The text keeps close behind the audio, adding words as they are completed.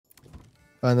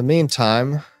But in the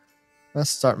meantime,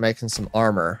 let's start making some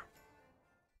armor.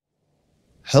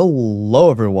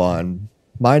 Hello everyone,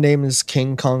 my name is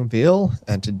King Kongveal,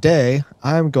 and today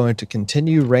I'm going to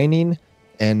continue reigning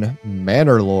in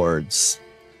Manor Lords.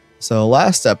 So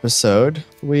last episode,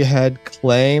 we had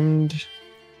claimed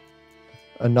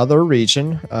another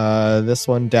region, this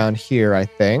one down here, I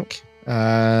think.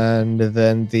 And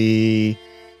then the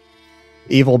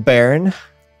evil Baron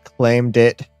claimed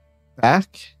it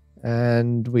back,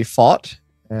 and we fought,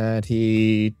 and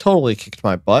he totally kicked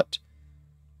my butt.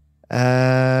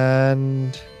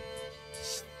 And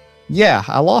yeah,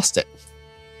 I lost it.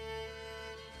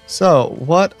 So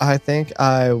what I think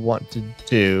I want to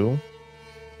do,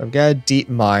 I've got a deep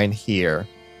mine here.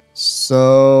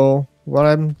 So what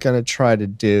I'm going to try to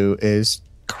do is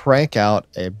crank out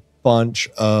a bunch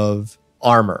of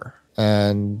armor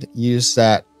and use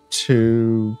that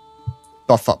to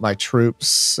buff up my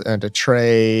troops and to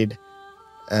trade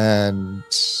and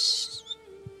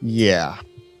yeah.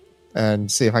 And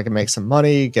see if I can make some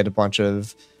money, get a bunch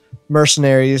of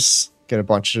mercenaries, get a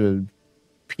bunch of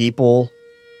people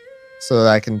so that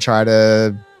I can try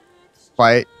to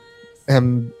fight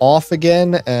him off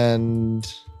again and,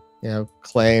 you know,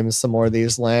 claim some more of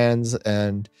these lands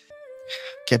and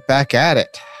get back at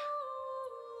it.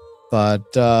 But,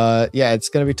 yeah, it's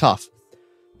going to be tough.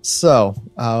 So,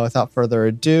 without further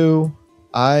ado,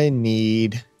 I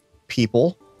need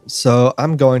people. So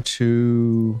I'm going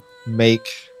to make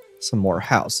some more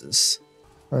houses.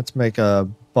 Let's make a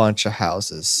bunch of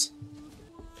houses.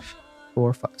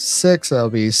 4, 5, 6. That'll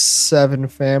be 7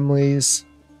 families.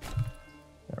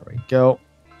 There we go.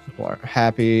 People are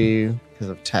happy because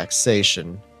of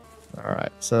taxation.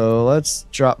 Alright, so let's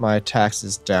drop my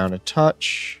taxes down a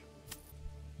touch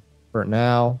for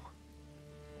now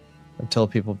until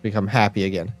people become happy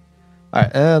again.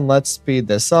 Alright, and let's speed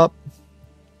this up.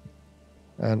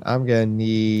 And I'm gonna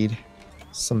need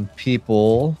some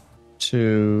people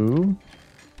to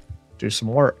do some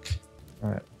work.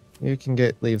 Alright, you can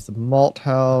leave the malt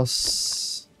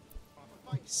house.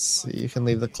 Let's see, you can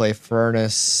leave the clay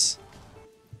furnace.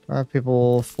 Do I have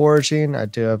people foraging? I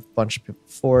do have a bunch of people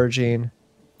foraging.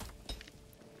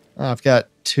 Oh, I've got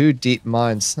 2 deep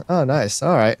mines. Oh, nice.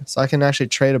 Alright, so I can actually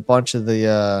trade a bunch of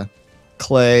the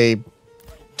clay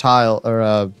tile,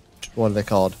 or what are they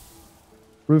called?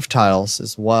 Roof tiles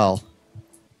as well.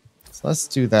 So let's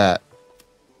do that.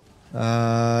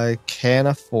 I can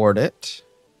afford it.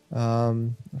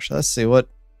 Actually, let's see, what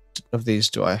of these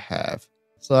do I have?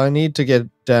 So I need to get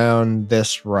down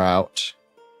this route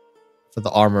for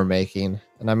the armor making.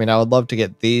 And I mean, I would love to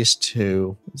get these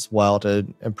 2 as well to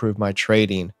improve my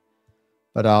trading,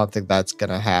 but I don't think that's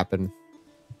gonna happen.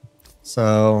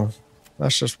 So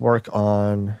let's just work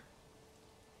on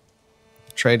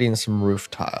trading some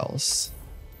roof tiles.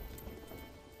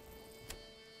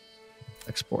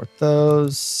 Export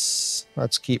those.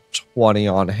 Let's keep 20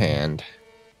 on hand.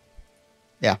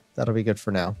 Yeah, that'll be good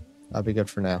for now. That'll be good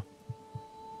for now.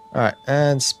 Alright,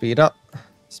 and speed up.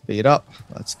 Speed up.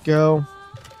 Let's go.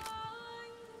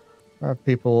 I have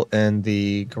people in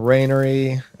the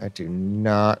granary. I do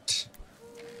not.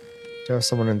 Do have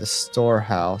someone in the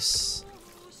storehouse.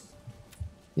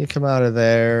 You come out of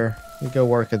there. You go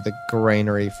work at the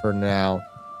granary for now.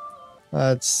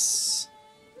 Let's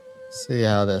see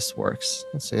how this works.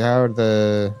 Let's see, how are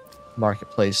the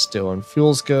marketplace doing?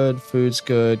 Fuel's good, food's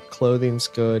good, clothing's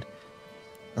good.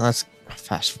 Let's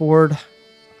fast forward.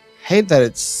 Hate that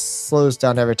it slows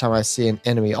down every time I see an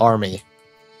enemy army.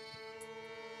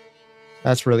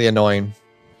 That's really annoying,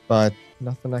 but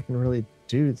nothing I can really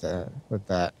do with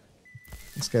that.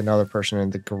 Let's get another person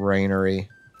in the granary,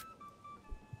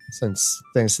 since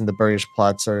things in the British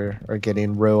plots are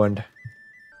getting ruined.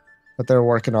 But they're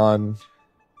working on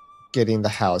getting the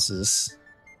houses.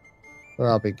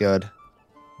 That'll be good.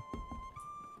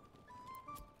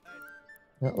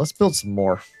 Yeah, let's build some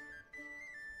more.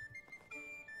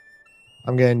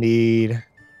 I'm gonna need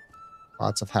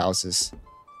lots of houses.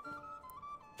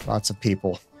 Lots of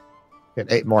people.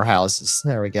 Get 8 more houses.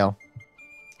 There we go.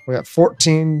 We got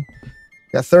 14. We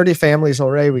got 30 families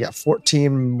already. We got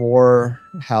 14 more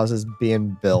houses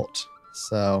being built.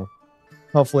 So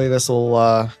hopefully this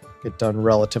will get done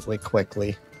relatively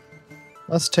quickly.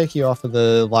 Let's take you off of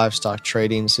the livestock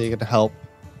trading so you can help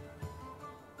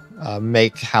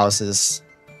make houses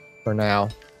for now.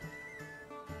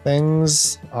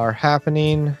 Things are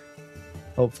happening,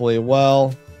 hopefully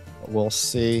well, but we'll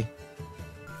see.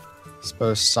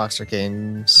 Suppose stocks are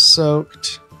getting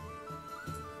soaked.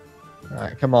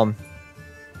 Alright, come on.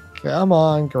 Come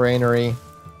on, granary.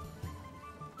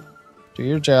 Do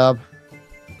your job.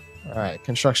 Alright,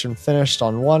 construction finished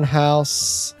on one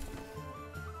house.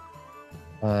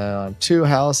 2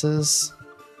 houses.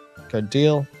 Good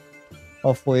deal.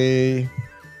 Hopefully,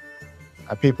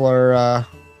 people are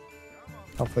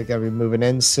hopefully gonna be moving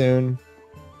in soon.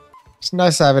 It's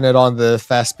nice having it on the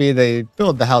fast speed. They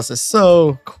build the houses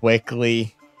so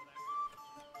quickly.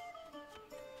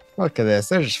 Look at this.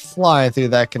 They're just flying through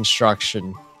that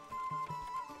construction.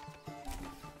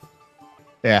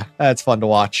 Yeah, that's fun to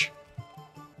watch.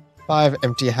 5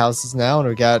 empty houses now, and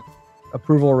we got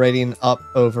approval rating up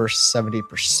over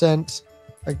 70%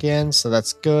 again, so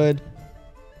that's good.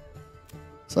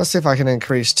 So let's see if I can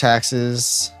increase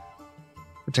taxes.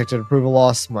 Protected approval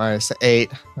loss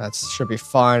 -8. That should be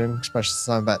fine, especially since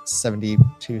I'm at 70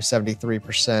 to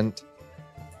 73%.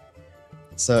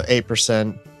 So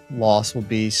 8% loss will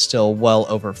be still well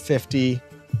over 50.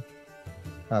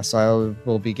 So I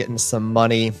will be getting some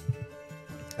money,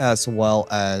 as well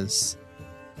as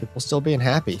people still being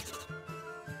happy.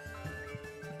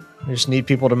 We just need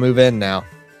people to move in now.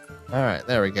 All right,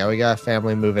 there we go. We got a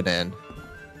family moving in.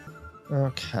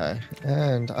 Okay,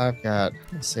 and I've got,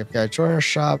 let's see, I've got a joiner's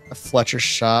shop, a Fletcher's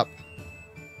shop,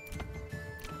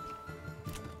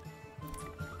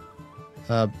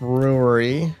 a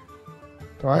brewery.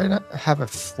 Do I not have a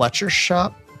Fletcher's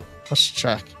shop? Let's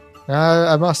check.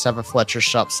 I must have a Fletcher's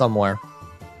shop somewhere.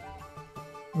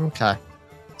 Okay,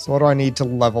 so what do I need to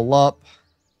level up?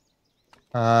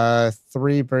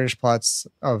 3 British plots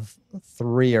of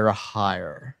 3 or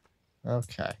higher.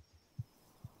 Okay.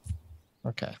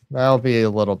 Okay, that'll be a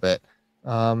little bit.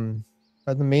 But in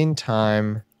the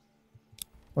meantime,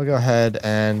 we'll go ahead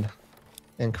and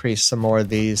increase some more of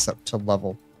these up to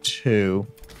level 2.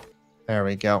 There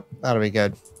we go. That'll be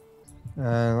good.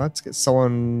 Let's get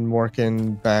someone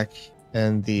working back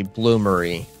in the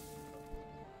bloomery.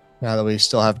 Now that we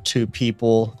still have 2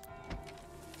 people.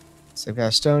 So we've got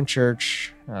a stone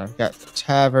church. I've got the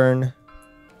tavern.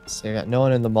 So I've got no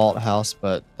one in the malt house,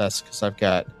 but that's because I've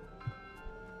got...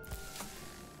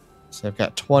 So I've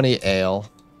got 20 ale.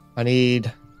 I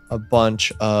need a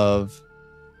bunch of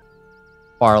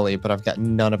barley, but I've got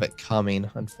none of it coming,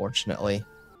 unfortunately.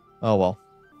 Oh well.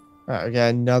 Alright, we got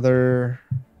another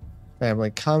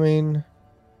family coming.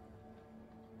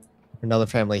 Another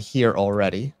family here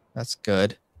already. That's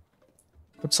good.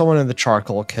 Put someone in the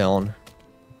charcoal kiln.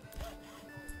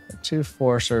 Got 2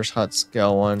 foresters' huts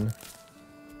going.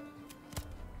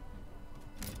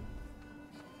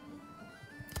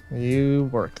 You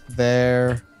work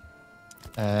there,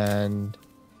 and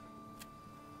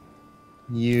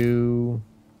you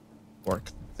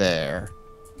work there.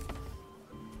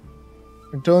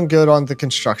 We're doing good on the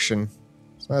construction,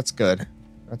 so that's good.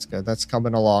 That's good. That's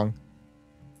coming along.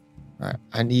 All right,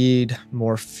 I need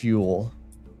more fuel.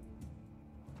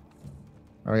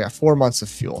 All right, we got 4 months of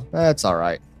fuel. That's all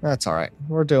right. That's all right.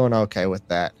 We're doing okay with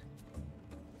that.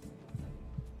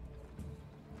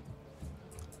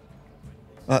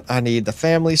 But I need the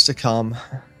families to come,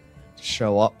 to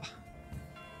show up.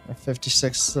 A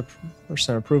 56%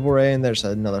 approval rating. There's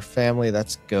another family.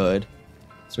 That's good.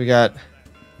 So we got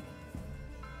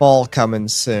fall coming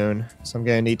soon. So I'm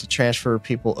going to need to transfer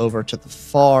people over to the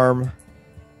farm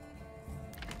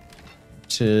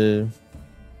to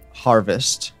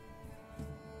harvest.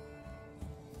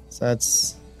 So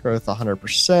that's growth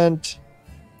 100%.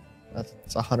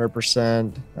 That's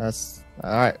 100%. That's...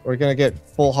 Alright, we're going to get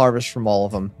full harvest from all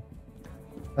of them.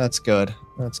 That's good.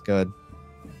 That's good.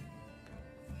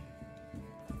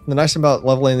 The nice thing about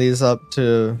leveling these up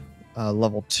to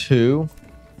level 2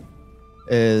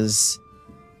 is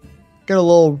get a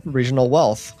little regional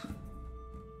wealth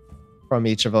from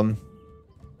each of them.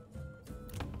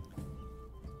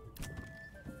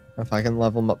 If I can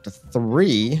level them up to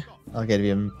 3, I'll get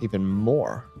even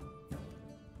more.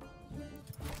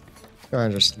 Go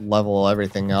ahead and just level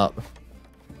everything up.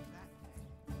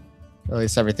 At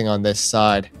least everything on this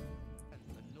side.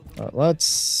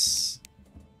 Let's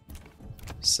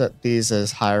set these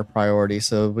as higher priority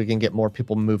so we can get more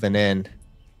people moving in.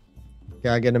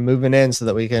 Gotta get them moving in so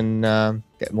that we can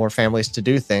get more families to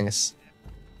do things.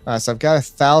 So I've got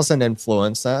 1,000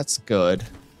 influence. That's good.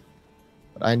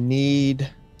 But I need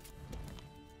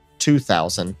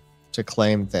 2,000 to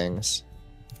claim things.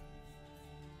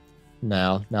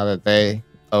 Now that they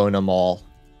own them all.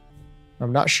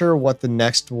 I'm not sure what the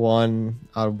next one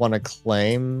I want to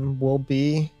claim will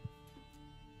be.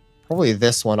 Probably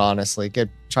this one, honestly.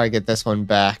 Try to get this one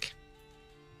back.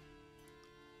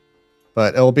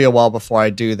 But it'll be a while before I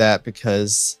do that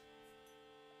because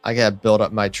I gotta build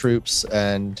up my troops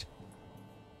and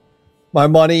my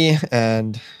money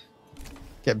and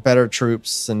get better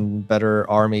troops and better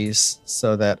armies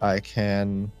so that I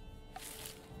can,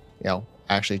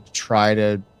 actually try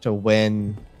to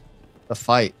win the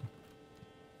fight.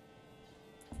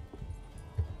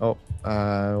 Oh,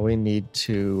 we need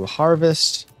to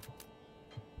harvest.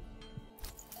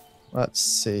 Let's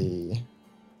see.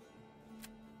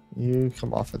 You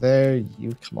come off of there.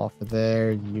 You come off of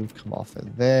there. You come off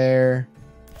of there.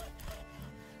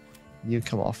 You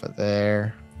come off of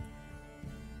there.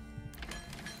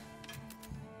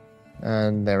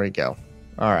 And there we go.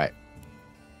 All right.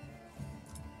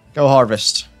 Go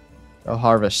harvest. Go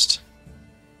harvest.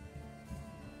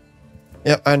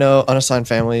 Yep, I know unassigned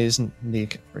families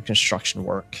need for construction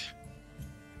work,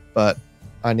 but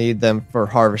I need them for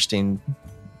harvesting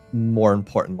more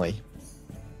importantly.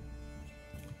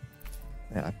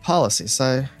 Yeah, policies.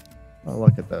 I'll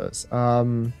look at those.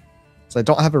 So I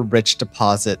don't have a rich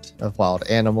deposit of wild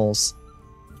animals.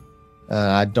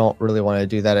 I don't really want to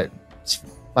do that.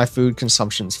 My food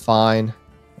consumption's fine.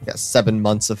 I got 7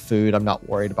 months of food. I'm not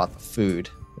worried about the food.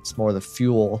 It's more the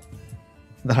fuel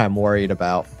that I'm worried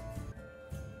about.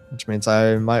 Which means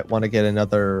I might want to get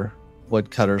another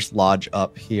woodcutter's lodge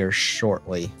up here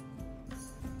shortly.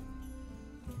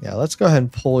 Yeah, let's go ahead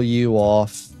and pull you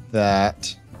off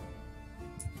that.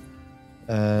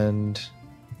 And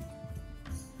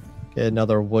get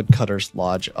another woodcutter's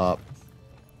lodge up.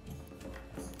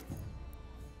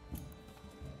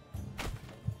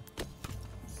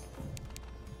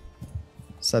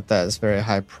 Set that as very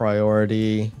high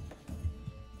priority.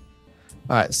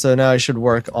 Alright, so now I should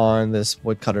work on this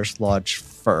woodcutter's lodge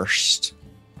first.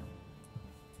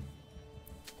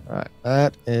 Alright,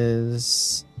 that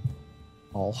is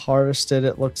all harvested,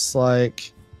 it looks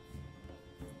like.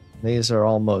 These are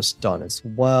almost done as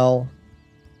well.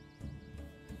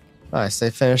 Nice, they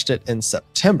finished it in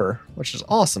September, which is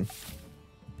awesome.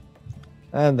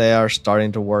 And they are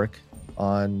starting to work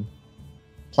on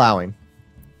plowing.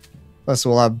 So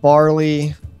we'll have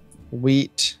barley,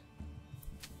 wheat,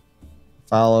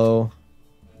 fallow,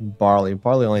 barley.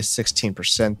 Barley only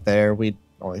 16% there. Wheat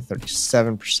only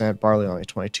 37%. Barley only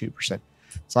 22%.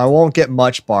 So I won't get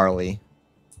much barley,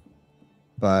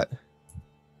 but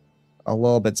a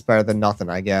little bit's better than nothing,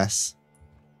 I guess.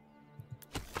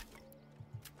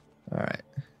 Alright.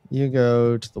 You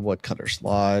go to the woodcutter's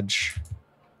lodge.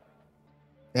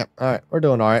 Yep, alright. We're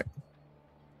doing alright.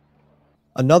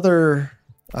 Another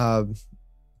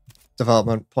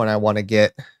development point I want to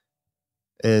get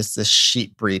is the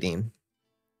sheep breeding.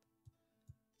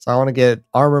 So I want to get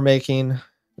armor making,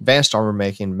 advanced armor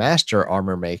making, master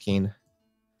armor making,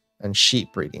 and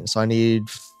sheep breeding. So I need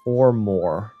 4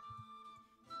 more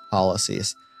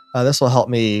policies. This will help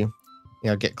me,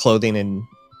 get clothing and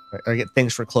or get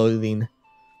things for clothing,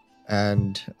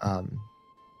 and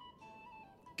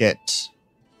get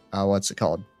what's it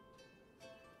called?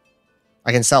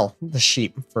 I can sell the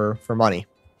sheep for money.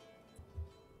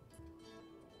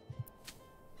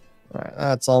 Alright,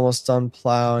 that's almost done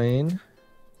plowing.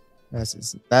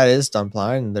 That is done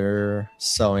plowing. They're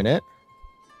sowing it.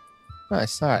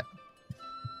 Nice, alright.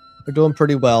 We're doing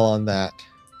pretty well on that.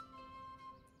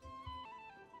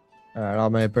 Alright,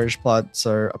 all my British plots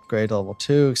are upgraded to level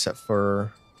 2, except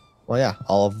for, well, yeah,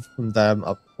 all of them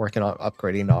working on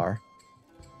upgrading are.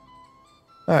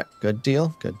 Alright, good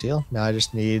deal, good deal. Now I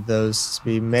just need those to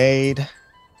be made.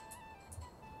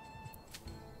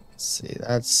 Let's see,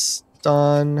 that's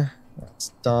done. That's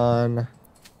done.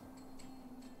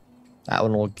 That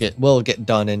one will get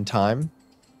done in time.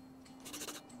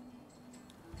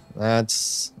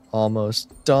 That's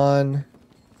almost done.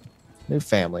 New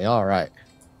family, alright.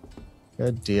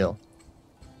 Good deal.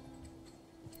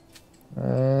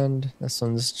 And this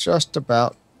one's just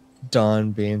about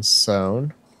done being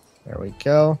sown. There we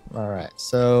go. Alright,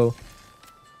 so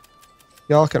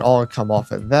y'all can all come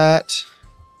off of that.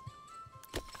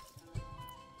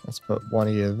 Let's put one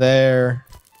of you there.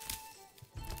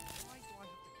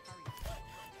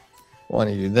 One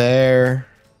of you there.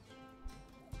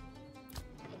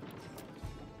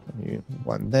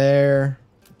 One there.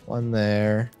 One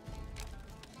there.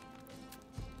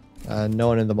 No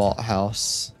one in the malt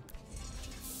house.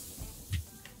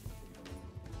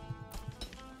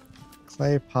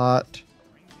 Clay pot.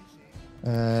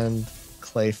 And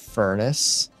clay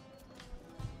furnace.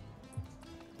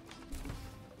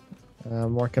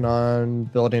 I'm working on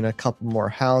building a couple more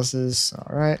houses.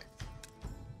 Alright.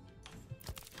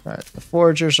 Alright, the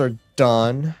foragers are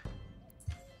done.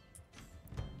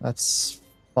 That's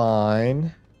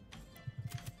fine.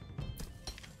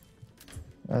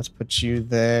 Let's put you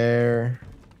there.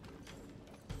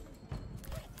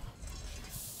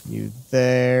 You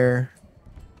there.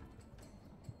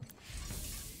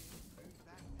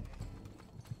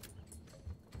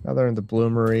 Another in the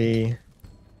bloomery.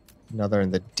 Another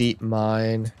in the deep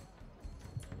mine.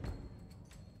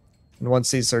 And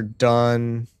once these are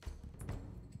done,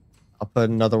 I'll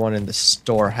put another one in the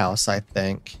storehouse, I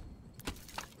think.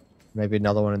 Maybe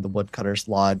another one in the woodcutter's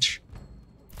lodge.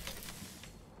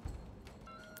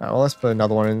 Alright, well, let's put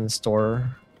another one in the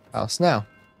storehouse now.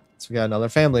 So we got another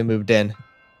family moved in.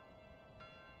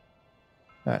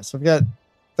 Alright, so we've got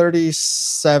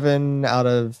 37 out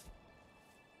of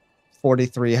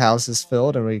 43 houses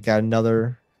filled, and we got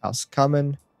another house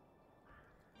coming.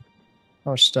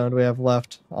 How much stone do we have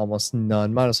left? Almost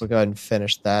none. Might as well go ahead and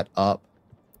finish that up.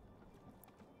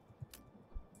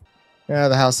 Yeah,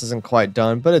 the house isn't quite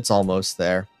done, but it's almost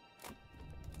there.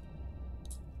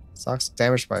 Socks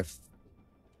damaged by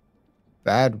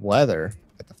bad weather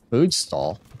at the food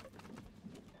stall.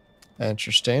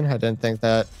 Interesting. I didn't think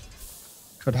that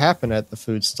could happen at the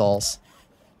food stalls.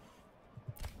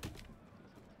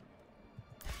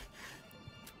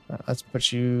 Let's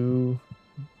put you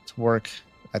to work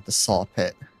at the saw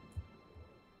pit.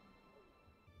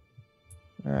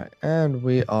 Alright, and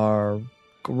we are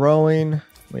growing.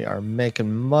 We are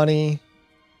making money.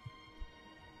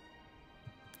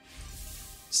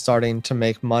 Starting to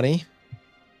make money.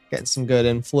 Getting some good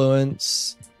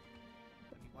influence.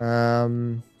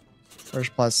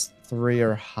 First plus 3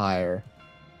 or higher.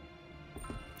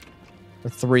 Or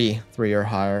 3 or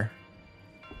higher.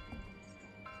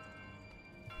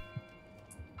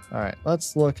 Alright,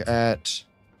 let's look at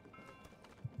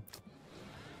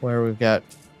where we've got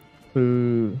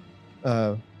food,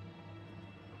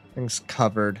 things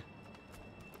covered.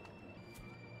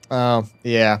 Oh,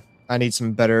 yeah. I need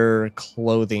some better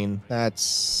clothing.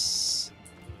 That's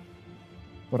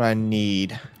what I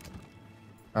need.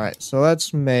 Alright, so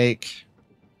let's make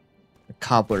a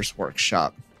cobbler's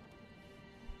workshop.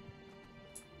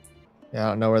 Yeah, I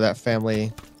don't know where that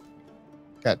family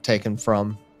got taken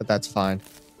from, but that's fine.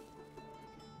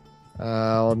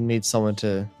 I'll need someone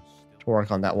to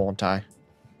work on that, won't I?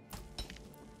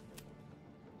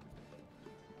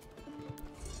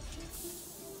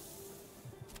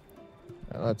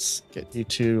 Let's get you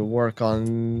to work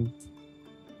on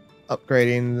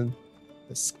upgrading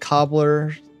this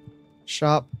cobbler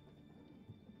shop.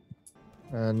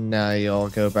 And now you'll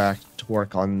go back to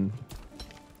work on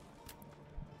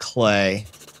clay.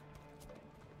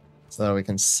 So that we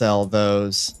can sell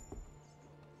those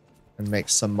and make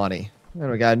some money. And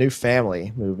we got a new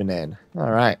family moving in.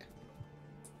 Alright.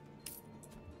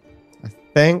 I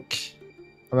think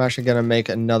I'm actually going to make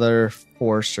another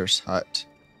forester's hut.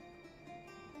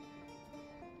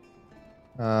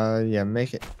 Yeah,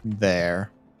 make it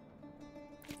there.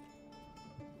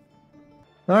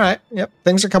 Alright, yep,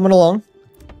 things are coming along.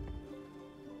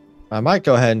 I might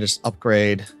go ahead and just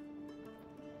upgrade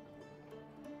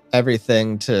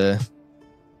everything to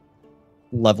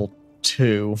level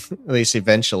 2, at least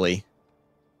eventually.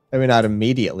 Maybe not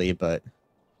immediately, but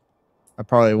I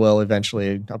probably will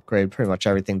eventually upgrade pretty much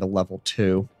everything to level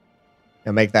 2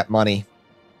 and make that money.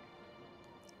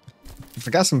 I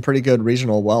got some pretty good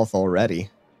regional wealth already.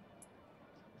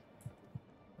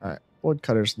 Alright,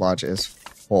 Woodcutter's Lodge is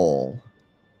full.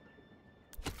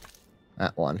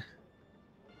 That one.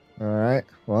 Alright,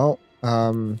 well,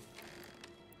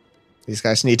 these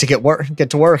guys need to get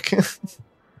to work.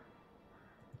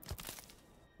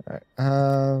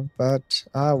 Alright, but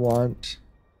I want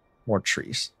more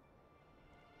trees.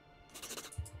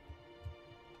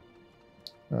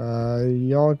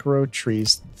 Y'all grow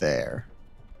trees there.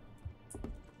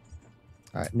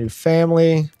 Alright, new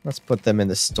family. Let's put them in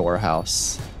the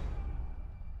storehouse.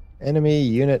 Enemy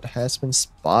unit has been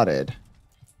spotted.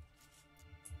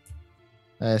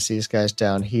 I see these guys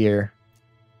down here.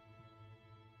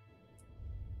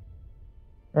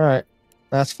 Alright,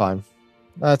 that's fine.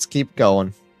 Let's keep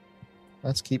going.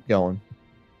 Let's keep going.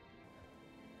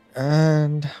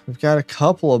 And we've got a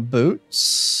couple of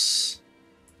boots.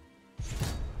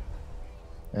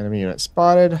 Enemy unit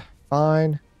spotted.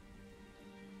 Fine.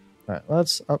 Alright,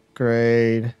 let's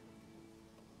upgrade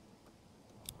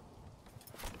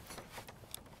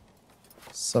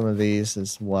some of these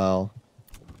as well.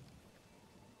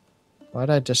 Why'd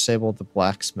I disable the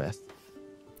blacksmith?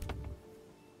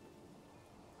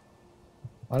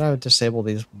 Why'd I disable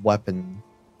these weapon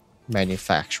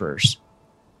manufacturers?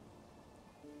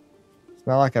 It's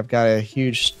not like I've got a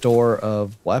huge store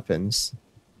of weapons.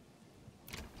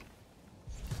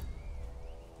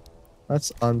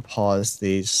 Let's unpause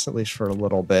these, at least for a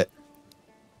little bit.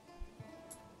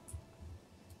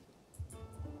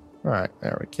 Alright,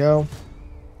 there we go.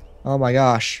 Oh my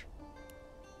gosh.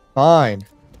 Fine.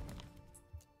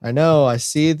 I know, I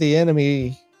see the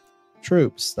enemy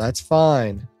troops. That's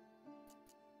fine.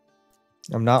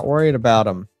 I'm not worried about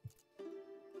them.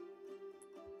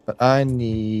 But I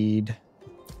need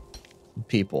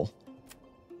people.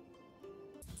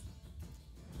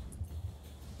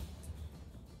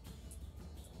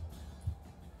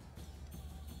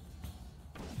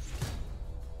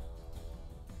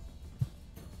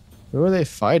 Who are they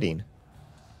fighting?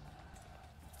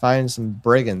 Fighting some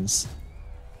brigands.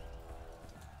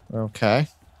 Okay.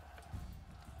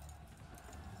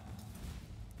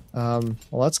 Well,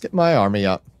 let's get my army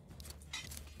up.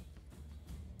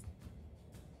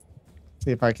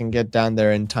 See if I can get down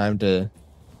there in time to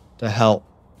help.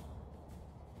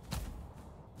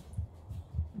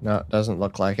 No, it doesn't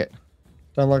look like it.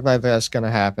 Doesn't look like that's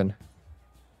gonna happen.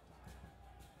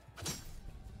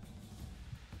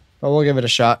 But we'll give it a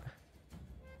shot.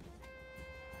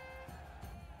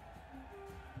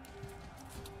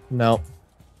 Nope.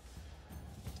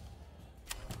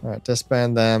 Alright,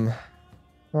 disband them.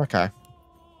 Okay.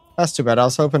 That's too bad. I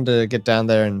was hoping to get down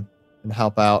there and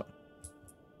help out.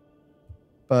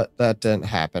 But that didn't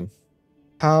happen.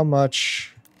 How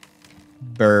much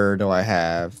burr do I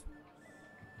have?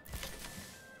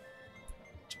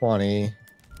 20.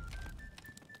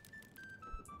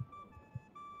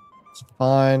 It's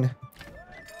fine.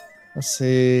 Let's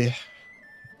see.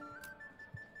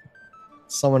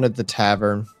 Someone at the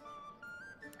tavern.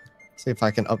 See if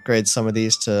I can upgrade some of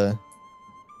these to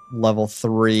level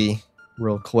 3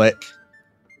 real quick.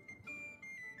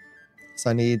 So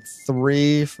I need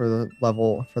 3 for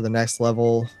the next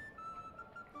level.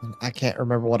 And I can't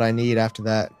remember what I need after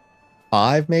that.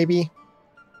 5 maybe?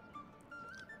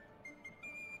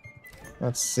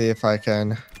 Let's see if I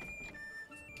can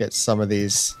get some of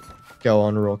these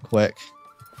going real quick.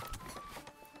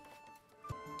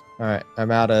 Alright,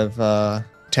 I'm out of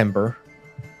timber.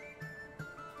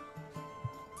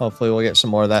 Hopefully we'll get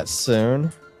some more of that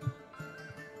soon.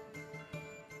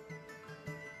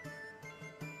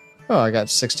 Oh, I got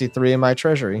 63 in my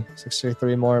treasury.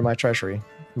 63 more in my treasury.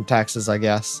 From taxes, I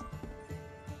guess.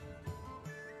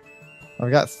 I've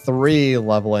got 3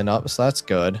 leveling up, so that's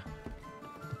good.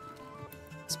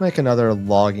 Let's make another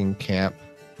logging camp.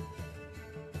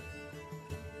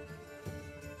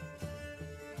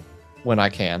 When I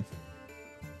can.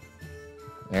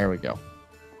 There we go.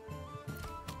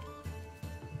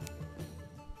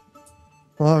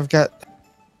 Well, I've got,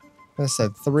 like I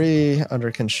said, 3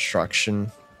 under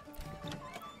construction.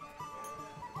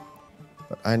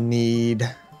 But I need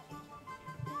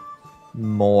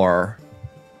more.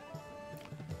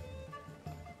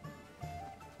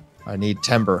 I need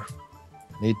timber.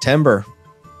 Need timber.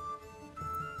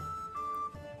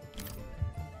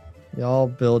 Y'all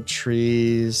build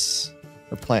trees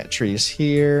or plant trees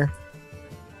here.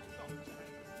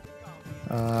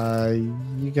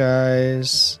 You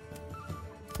guys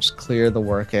just clear the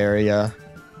work area.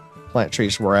 Plant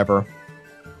trees wherever.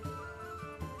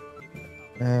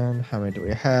 And how many do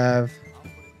we have?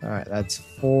 Alright, that's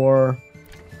 4.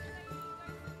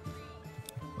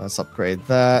 Let's upgrade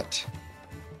that.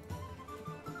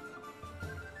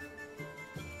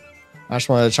 I just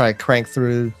wanted to try to crank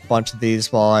through a bunch of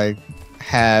these while I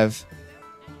have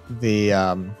the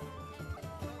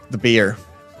beer.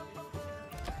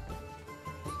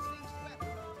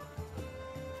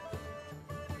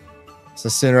 So the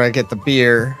sooner I get the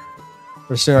beer,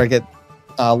 the sooner I get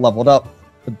leveled up,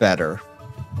 the better.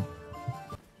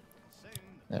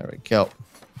 There we go.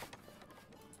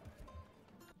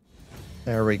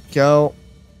 There we go.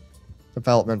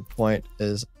 Development point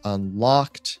is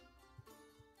unlocked.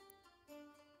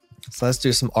 So let's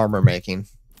do some armor making.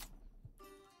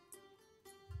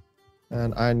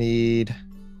 And I need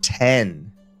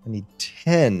 10. I need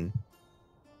 10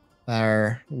 that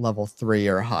are level 3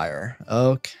 or higher.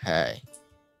 Okay.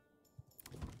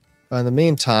 But in the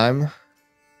meantime,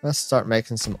 let's start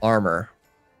making some armor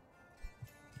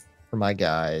for my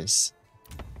guys.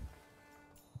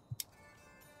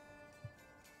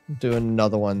 Do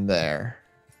another one there.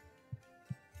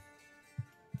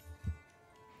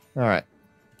 Alright.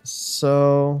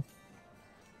 So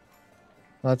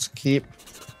let's keep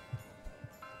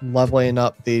leveling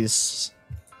up these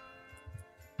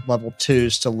level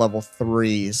 2s to level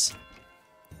 3s.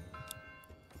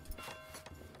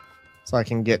 So I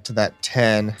can get to that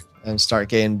 10 and start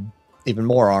getting even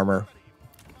more armor.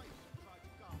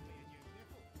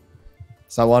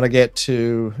 So I want to get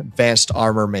to advanced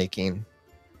armor making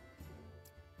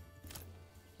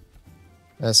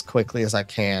as quickly as I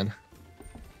can.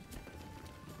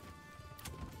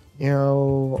 You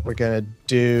know what we're gonna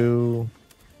do?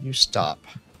 You stop.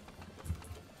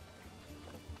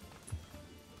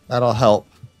 That'll help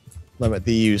limit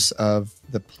the use of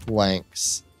the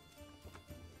planks.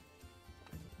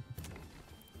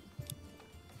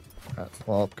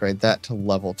 We'll upgrade that to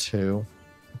level 2.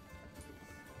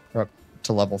 Or up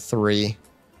to level 3.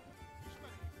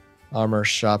 Armor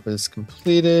shop is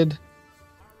completed.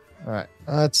 Alright,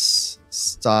 let's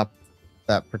stop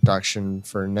that production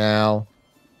for now.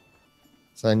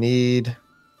 So I need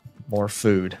more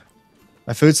food.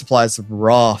 My food supply is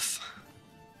rough.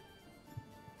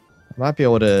 I might be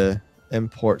able to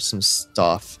import some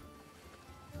stuff.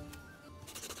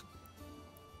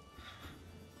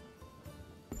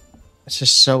 It's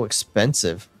just so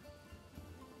expensive.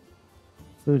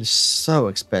 Food is so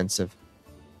expensive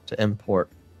to import.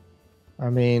 I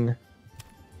mean,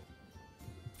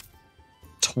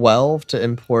 12 to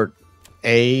import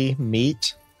a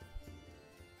meat?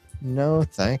 No,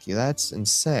 thank you. That's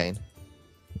insane.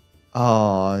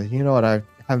 Oh, you know what I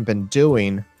haven't been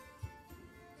doing?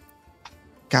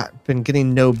 Been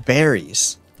getting no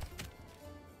berries.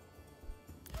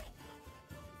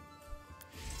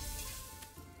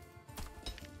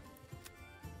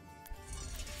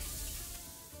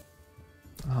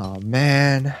 Oh,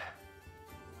 man.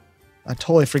 I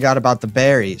totally forgot about the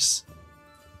berries.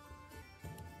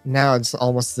 Now it's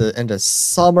almost the end of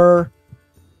summer,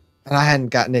 and I hadn't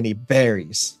gotten any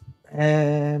berries.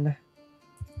 And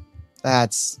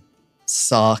that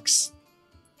sucks.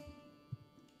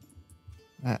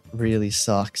 That really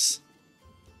sucks.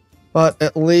 But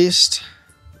at least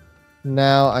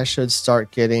now I should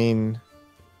start getting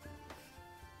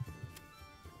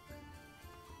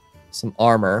some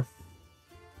armor.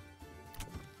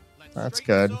 That's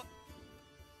good.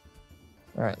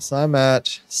 Alright, so I'm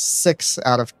at 6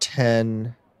 out of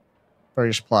 10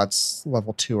 British plots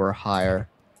level 2 or higher.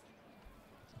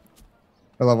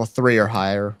 Or level 3 or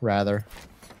higher, rather.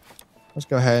 Let's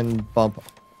go ahead and bump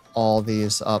all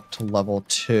these up to level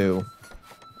 2.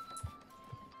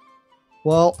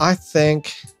 Well, I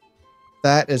think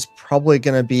that is probably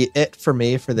going to be it for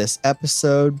me for this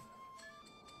episode.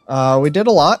 We did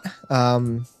a lot.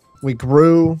 We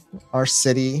grew our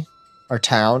city, our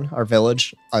town, our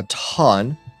village a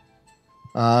ton.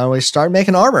 We started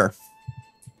making armor.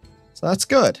 So that's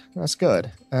good. That's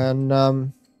good.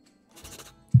 And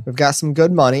we've got some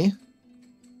good money.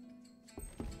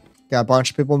 Got a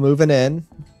bunch of people moving in.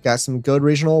 Got some good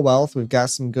regional wealth. We've got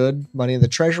some good money in the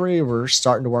treasury. We're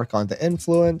starting to work on the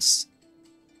influence.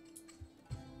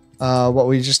 What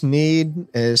we just need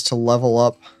is to level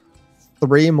up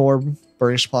 3 more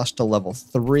British plus to level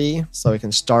 3 so we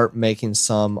can start making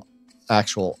some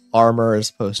actual armor as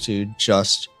opposed to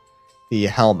just the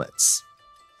helmets.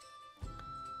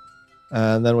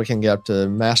 And then we can get up to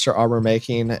master armor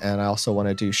making, and I also want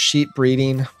to do sheep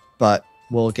breeding, but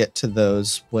we'll get to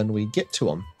those when we get to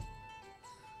them.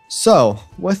 So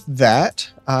with that,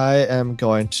 I am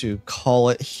going to call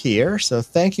it here. So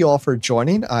thank you all for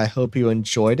joining. I hope you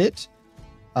enjoyed it.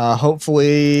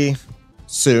 Hopefully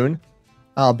soon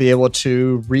I'll be able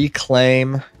to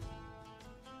reclaim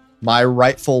my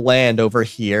rightful land over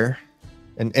here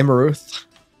in Imaruth,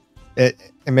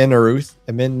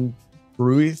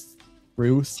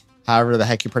 Ruth, however the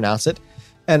heck you pronounce it,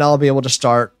 and I'll be able to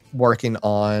start working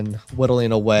on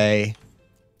whittling away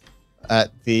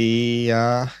at the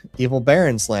Evil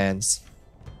Baron's lands.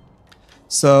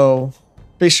 So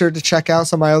be sure to check out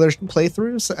some of my other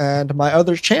playthroughs and my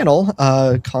other channel,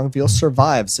 Kongveal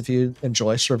Survives, if you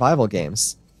enjoy survival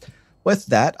games. With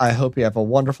that, I hope you have a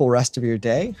wonderful rest of your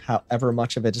day, however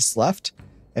much of it is left,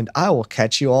 and I will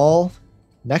catch you all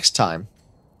next time.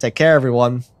 Take care,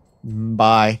 everyone.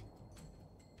 Bye.